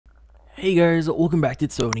Hey guys, welcome back to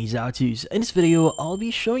Tony's How To's. In this video, I'll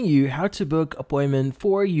be showing you how to book appointment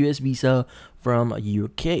for US visa from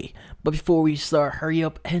UK. But before we start, hurry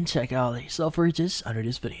up and check out the self-purchase under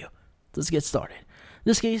this video. Let's get started. In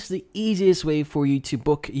this case, the easiest way for you to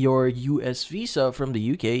book your US visa from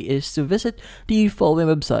the UK is to visit the following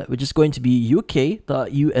website, which is going to be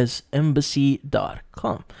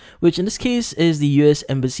uk.usembassy.com, which in this case is the US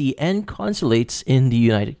Embassy and Consulates in the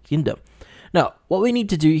United Kingdom. Now, what we need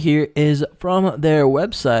to do here is from their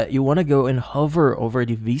website, you want to go and hover over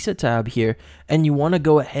the visa tab here, and you want to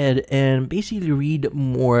go ahead and basically read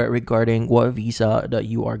more regarding what visa that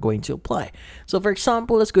you are going to apply. So for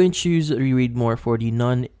example, let's go and choose read more for the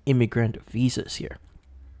non-immigrant visas here.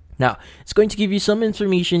 Now, it's going to give you some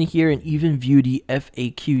information here and even view the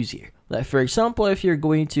FAQs here. Like for example, if you're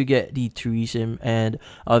going to get the tourism and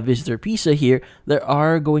visitor visa here, there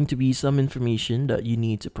are going to be some information that you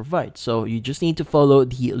need to provide. So you just need to follow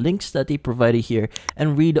the links that they provided here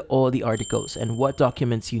and read all the articles and what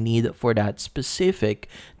documents you need for that specific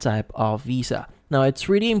type of visa. Now, it's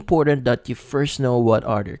really important that you first know what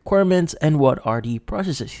are the requirements and what are the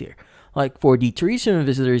processes here. Like for the tourism and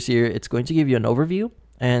visitors here, it's going to give you an overview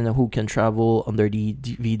and who can travel under the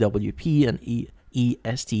VWP and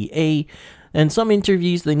ESTA, and some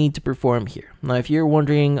interviews they need to perform here. Now, if you're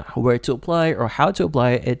wondering where to apply or how to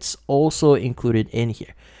apply, it's also included in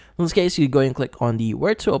here. In this case, you go and click on the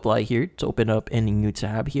where to apply here to open up a new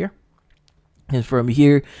tab here. And from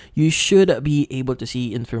here, you should be able to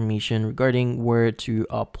see information regarding where to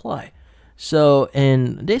apply. So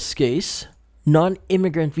in this case,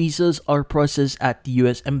 non-immigrant visas are processed at the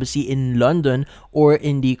US Embassy in London or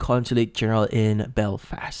in the Consulate General in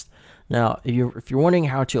Belfast. Now, if you're wondering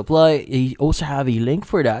how to apply, you also have a link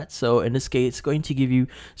for that. So in this case, it's going to give you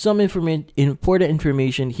some important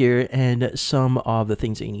information here and some of the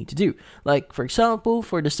things that you need to do. Like for example,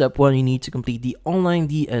 for the step 1, you need to complete the online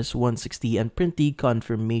DS-160 and print the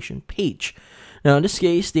confirmation page. Now, in this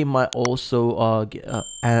case, they might also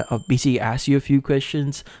basically ask you a few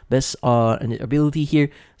questions based on ability here.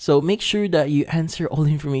 So make sure that you answer all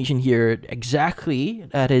the information here exactly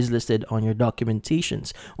that is listed on your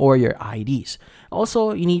documentations or your IDs.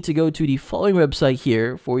 Also, you need to go to the following website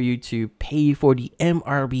here for you to pay for the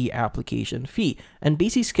MRB application fee and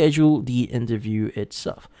basically schedule the interview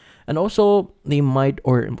itself. And also, they might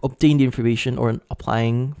obtain the information or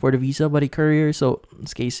applying for the visa by the courier. So in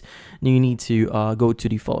this case, you need to go to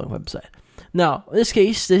the following website. Now, in this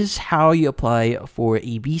case, this is how you apply for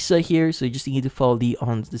a visa here. So you just need to follow the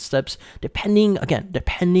steps depending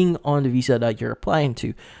on the visa that you're applying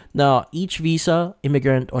to. Now, each visa,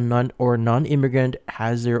 immigrant or non-immigrant,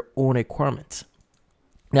 has their own requirements.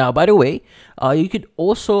 Now, by the way, you could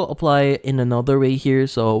also apply in another way here.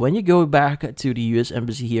 So when you go back to the US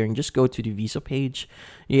Embassy here and just go to the visa page,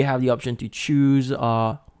 you have the option to choose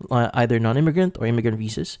either non-immigrant or immigrant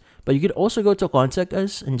visas. But you could also go to Contact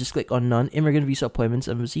Us and just click on Non-Immigrant Visa Appointments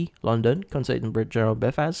Embassy, London, Consulate General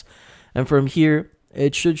Belfast. And from here,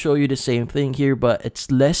 it should show you the same thing here, but it's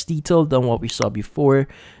less detailed than what we saw before.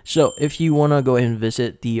 So if you want to go ahead and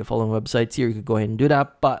visit the following websites here, you could go ahead and do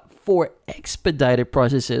that. But for expedited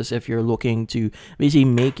processes, if you're looking to basically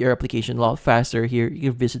make your application a lot faster here,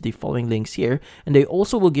 you can visit the following links here, and they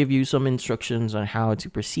also will give you some instructions on how to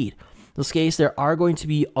proceed. In this case, there are going to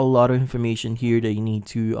be a lot of information here that you need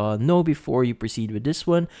to know before you proceed with this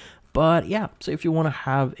one. But yeah, so if you want to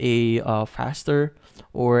have a faster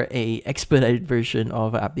or a expedited version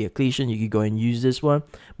of the application, you could go and use this one.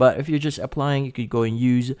 But if you're just applying, you could go and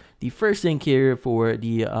use the first link here for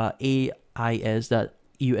the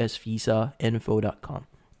ais.usvisainfo.com.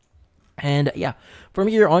 And yeah, from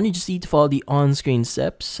here on, you just need to follow the on-screen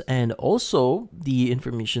steps and also the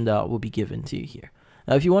information that will be given to you here.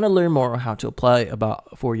 Now, if you want to learn more on how to apply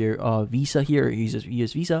for your visa here,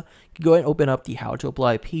 US visa, you can go and open up the how to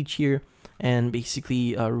apply page here and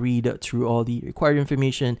basically read through all the required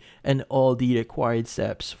information and all the required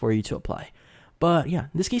steps for you to apply. But yeah,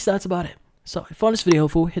 in this case, that's about it. So if you found this video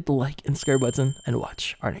helpful, hit the like and subscribe button and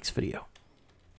watch our next video.